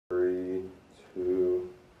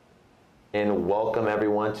And welcome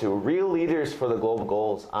everyone to Real Leaders for the Global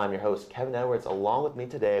Goals. I'm your host, Kevin Edwards. Along with me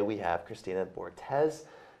today, we have Christina Bortes,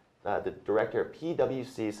 the Director of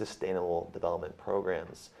PwC Sustainable Development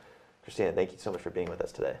Programs. Christina, thank you so much for being with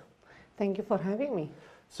us today. Thank you for having me.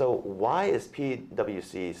 So why is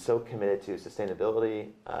PwC so committed to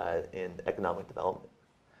sustainability and economic development?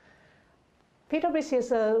 PwC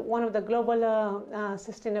is one of the global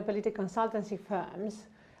sustainability consultancy firms.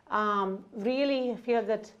 Really feel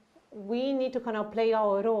that we need to kind of play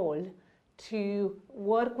our role to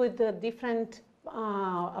work with the different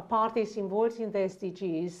parties involved in the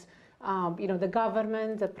SDGs, the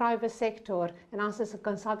government, the private sector, and us as a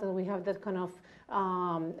consultant, we have that kind of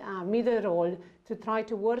middle role to try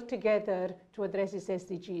to work together to address these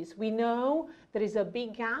SDGs. We know there is a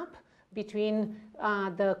big gap between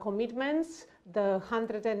the commitments the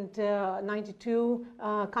 192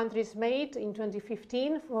 countries made in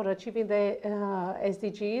 2015 for achieving the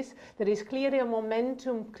SDGs. There is clearly a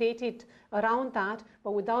momentum created around that,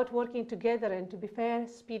 but without working together and, to be fair,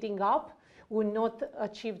 speeding up, we will not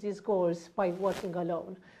achieve these goals by working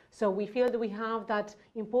alone. So we feel that we have that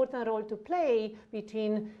important role to play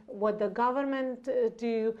between what the government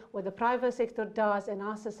do, what the private sector does, and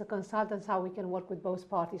us as a consultants, how we can work with both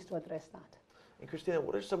parties to address that. And Christina,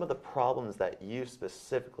 what are some of the problems that you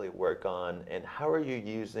specifically work on, and how are you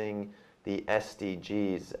using the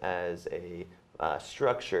SDGs as a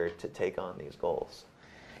structure to take on these goals?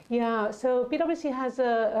 Yeah, so PwC has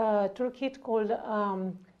a toolkit called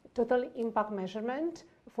Total Impact Measurement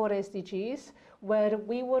for SDGs, where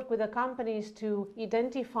we work with the companies to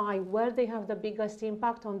identify where they have the biggest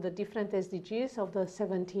impact on the different SDGs of the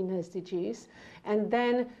 17 SDGs, and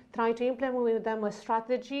then try to implement with them a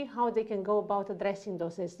strategy how they can go about addressing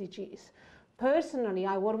those SDGs. Personally,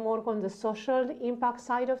 I work more on the social impact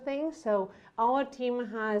side of things. So our team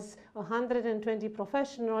has 120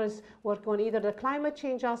 professionals work on either the climate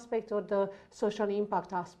change aspect or the social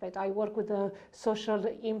impact aspect. I work with the social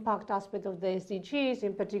impact aspect of the SDGs,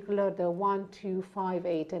 in particular the 1, 2, 5,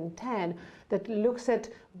 8, and 10, that looks at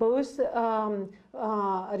both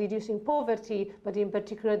reducing poverty, but in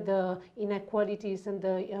particular the inequalities and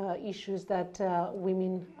the issues that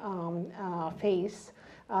women face.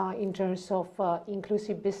 In terms of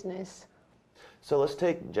inclusive business. So let's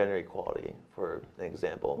take gender equality for an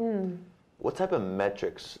example. What type of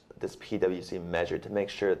metrics does PwC measure to make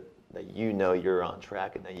sure that you know you're on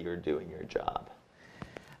track and that you're doing your job?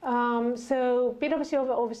 So PwC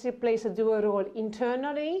obviously plays a dual role.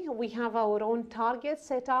 Internally, we have our own targets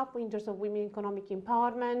set up in terms of women economic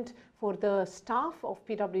empowerment for the staff of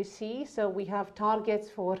PwC. So we have targets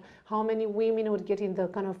for how many women would get in the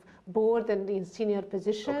kind of board and in senior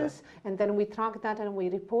positions. Okay. And then we track that and we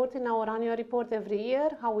report in our annual report every year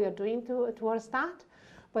how we are doing towards that.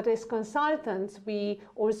 But as consultants, we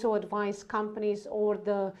also advise companies or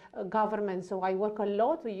the government. So I work a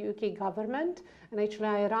lot with UK government, and actually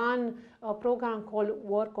I run a program called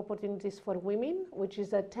Work Opportunities for Women, which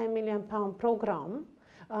is a £10 million program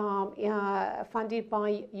funded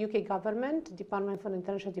by UK government, Department for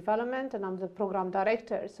International Development, and I'm the program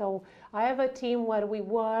director. So I have a team where we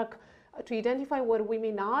work to identify where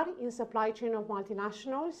women are in supply chain of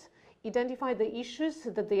multinationals, identify the issues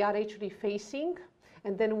that they are actually facing,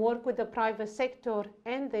 and then work with the private sector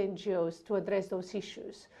and the NGOs to address those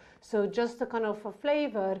issues. So just a kind of a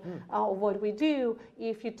flavor of what we do,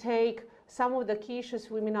 if you take some of the key issues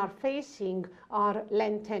women are facing are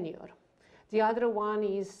land tenure. The other one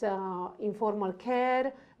is informal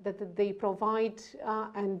care that they provide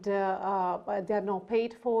and they are not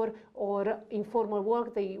paid for, or informal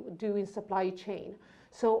work they do in supply chain.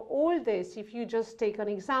 So all this, if you just take an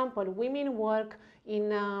example, women work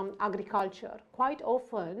in agriculture. Quite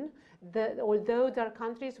often, although there are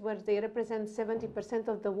countries where they represent 70%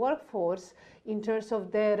 of the workforce, in terms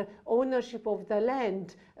of their ownership of the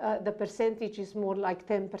land, the percentage is more like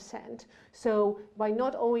 10%. So by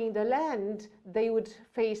not owning the land, they would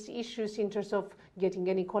face issues in terms of getting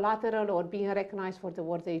any collateral or being recognized for the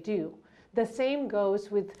work they do. The same goes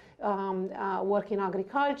with work in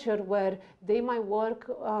agriculture, where they might work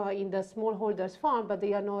in the smallholders farm, but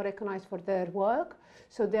they are not recognized for their work.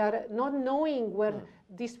 So they are not knowing where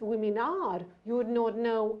these women are. You would not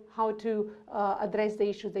know how to address the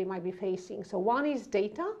issues they might be facing. So one is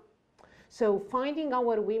data. So finding out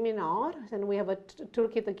where women are, and we have a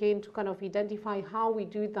toolkit again to kind of identify how we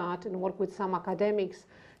do that and work with some academics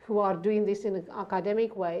who are doing this in an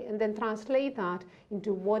academic way, and then translate that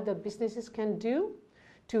into what the businesses can do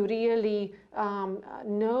to really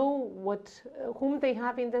know whom they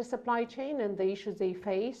have in their supply chain and the issues they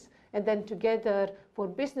face, And then together, for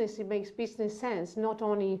business, it makes business sense, not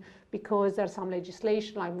only because there's some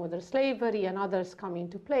legislation like modern slavery and others come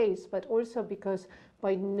into place, but also because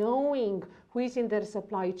by knowing who is in their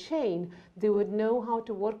supply chain, they would know how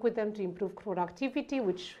to work with them to improve productivity,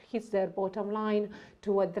 which hits their bottom line,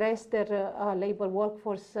 to address their labor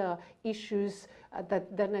workforce issues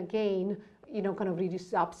that then again, kind of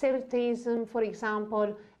reduce absenteeism, for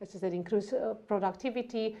example, as I said, increase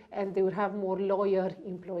productivity, and they would have more loyal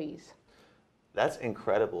employees. That's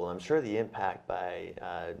incredible. I'm sure the impact by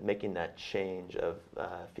making that change of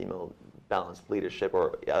female balanced leadership,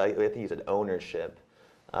 or I think you said ownership,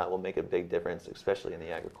 will make a big difference, especially in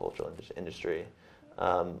the agricultural industry.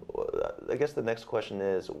 I guess the next question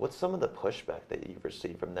is, what's some of the pushback that you've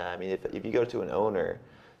received from that? I mean, if you go to an owner,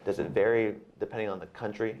 does it vary depending on the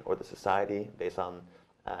country or the society based on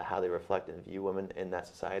how they reflect and view women in that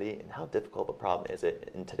society? And how difficult of a problem is it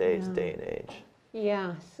in today's day and age?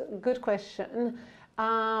 Yes, good question.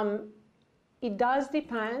 It does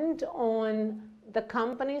depend on the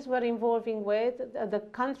companies we're involving with, the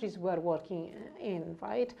countries we're working in,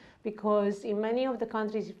 right? Because in many of the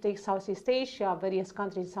countries, if you take Southeast Asia, various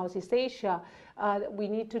countries in Southeast Asia, we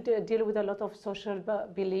need to deal with a lot of social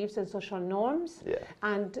beliefs and social norms. Yeah.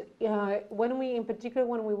 And in particular,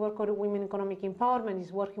 when we work on women economic empowerment,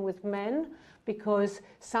 is working with men, because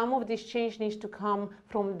some of this change needs to come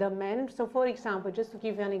from the men. So for example, just to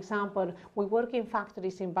give you an example, we work in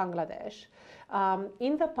factories in Bangladesh.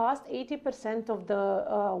 In the past, 80% of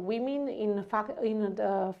the women in the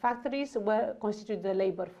factories constitute the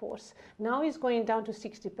labor force. Now it's going down to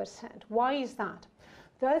 60%. Why is that?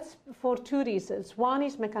 That's for two reasons. One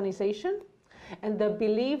is mechanization, and the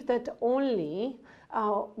belief that only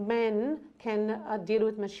men can deal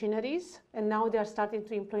with machineries, and now they are starting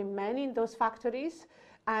to employ men in those factories.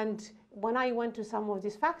 And when I went to some of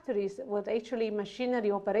these factories, what actually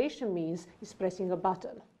machinery operation means is pressing a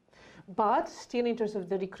button. But still, in terms of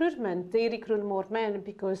the recruitment, they recruit more men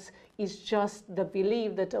because it's just the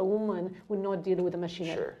belief that a woman will not deal with the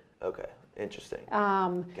machinery. Sure. Okay. Interesting.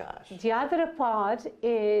 Gosh. The other part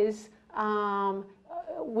is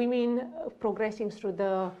women progressing through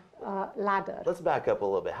the ladder. Let's back up a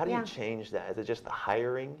little bit. How do you change that? Is it just the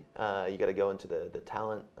hiring? You got to go into the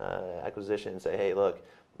talent acquisition and say, hey, look,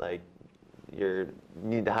 like you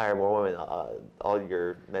need to hire more women. All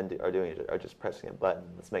your men are doing are just pressing a button.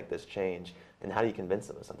 Let's make this change. And how do you convince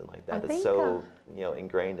them of something like that that's so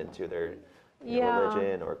ingrained into their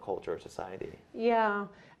religion or culture or society? Yeah,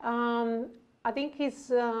 I think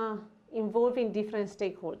it's involving different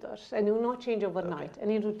stakeholders, and it will not change overnight,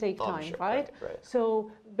 and it will take time, sure. right?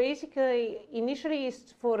 So basically, initially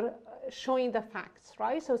it's for showing the facts,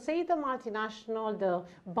 right? So say the multinational, the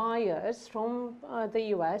buyers from the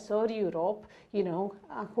US or Europe,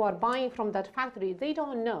 who are buying from that factory, they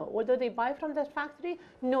don't know. Although they buy from that factory,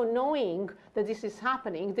 knowing that this is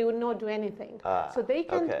happening, they will not do anything. So they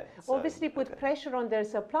can obviously put pressure on their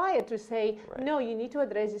supplier to say, no, you need to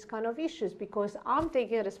address these kind of issues because I'm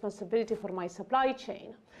taking responsibility for my supply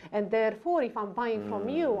chain. And therefore, if I'm buying from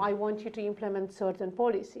you, I want you to implement certain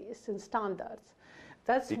policies and standards.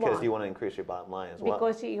 That's because one. you want to increase your bottom line as well.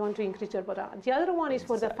 Because you want to increase your bottom line. The other one is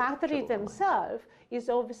for the factory themselves, is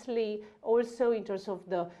obviously also in terms of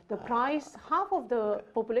the price. Half of the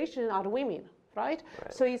population are women, right?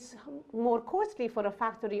 So it's more costly for a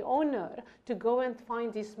factory owner to go and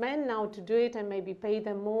find these men now to do it and maybe pay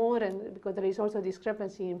them more, and because there is also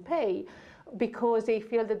discrepancy in pay, because they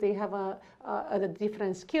feel that they have a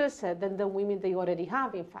different skill set than the women they already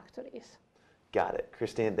have in factories. Got it.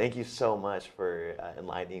 Christina, thank you so much for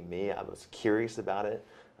enlightening me. I was curious about it.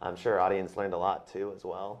 I'm sure our audience learned a lot too as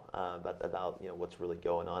well about what's really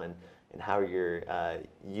going on and how you're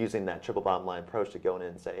using that triple bottom line approach to go in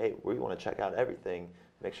and say, hey, we want to check out everything,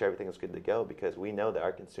 make sure everything is good to go, because we know that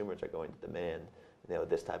our consumers are going to demand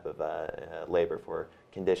this type of labor for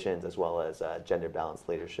conditions as well as gender balanced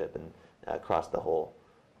leadership and across the whole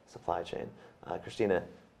supply chain. Christina,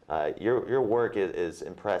 your work is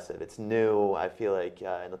impressive. It's new. I feel like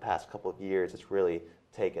in the past couple of years, it's really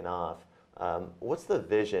taken off. What's the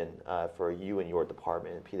vision for you and your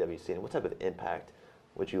department at PwC, and what type of impact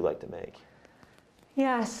would you like to make?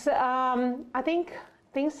 Yes, I think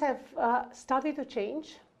things have started to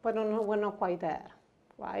change, but we're not quite there,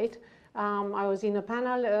 right? I was in a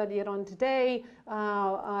panel earlier on today,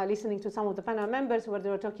 listening to some of the panel members where they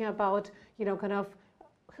were talking about, kind of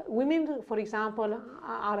women, for example,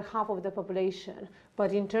 are half of the population,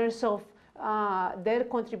 but in terms of their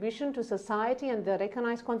contribution to society and the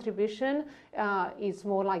recognized contribution is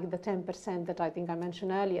more like the 10% that I think I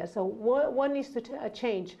mentioned earlier. So what needs to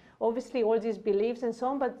change? Obviously, all these beliefs and so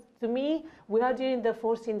on, but to me, we are during the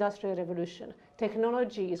fourth industrial revolution.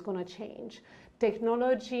 Technology is going to change.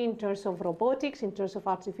 Technology in terms of robotics, in terms of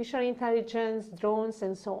artificial intelligence, drones,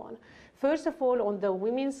 and so on. First of all, on the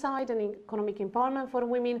women's side and economic empowerment for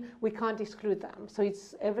women, we can't exclude them. So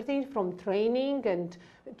it's everything from training and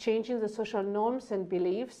changing the social norms and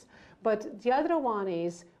beliefs. But the other one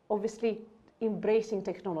is obviously embracing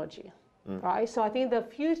technology. Right? So I think the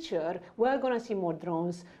future, we're going to see more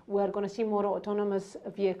drones, we're going to see more autonomous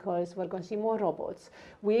vehicles, we're going to see more robots.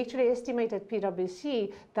 We actually estimate at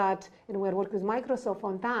PwC that, and we're working with Microsoft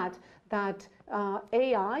on that, that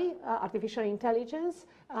AI, artificial intelligence,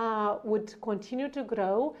 would continue to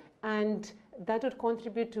grow, and that would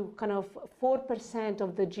contribute to kind of 4%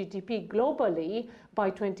 of the GDP globally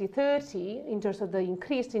by 2030 in terms of the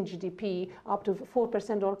increase in GDP, up to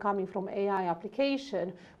 4% all coming from AI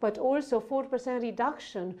application, but also 4%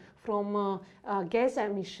 reduction from gas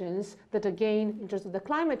emissions that again, in terms of the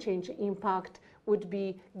climate change impact, would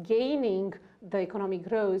be gaining the economic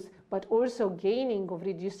growth, but also gaining of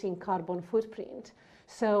reducing carbon footprint.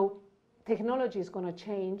 So technology is going to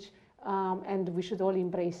change, and we should all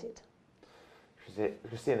embrace it.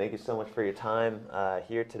 Christina, thank you so much for your time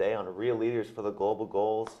here today on Real Leaders for the Global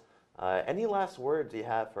Goals. Any last words you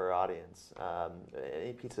have for our audience?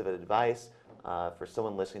 Any piece of advice for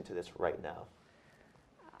someone listening to this right now?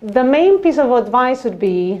 The main piece of advice would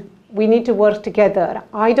be we need to work together.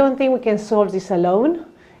 I don't think we can solve this alone.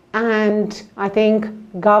 And I think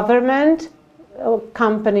government,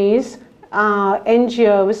 companies,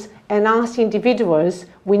 NGOs, and us individuals,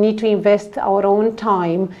 we need to invest our own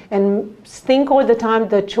time and think all the time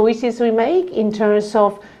the choices we make in terms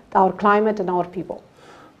of our climate and our people.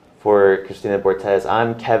 For Christina Bortes,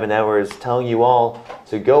 I'm Kevin Edwards, telling you all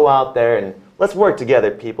to go out there and let's work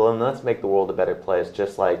together, people, and let's make the world a better place,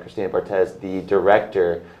 just like Christina Bortes, the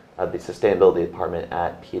Director of the Sustainability Department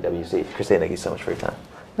at PwC. Christina, thank you so much for your time.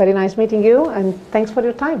 Very nice meeting you, and thanks for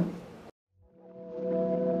your time.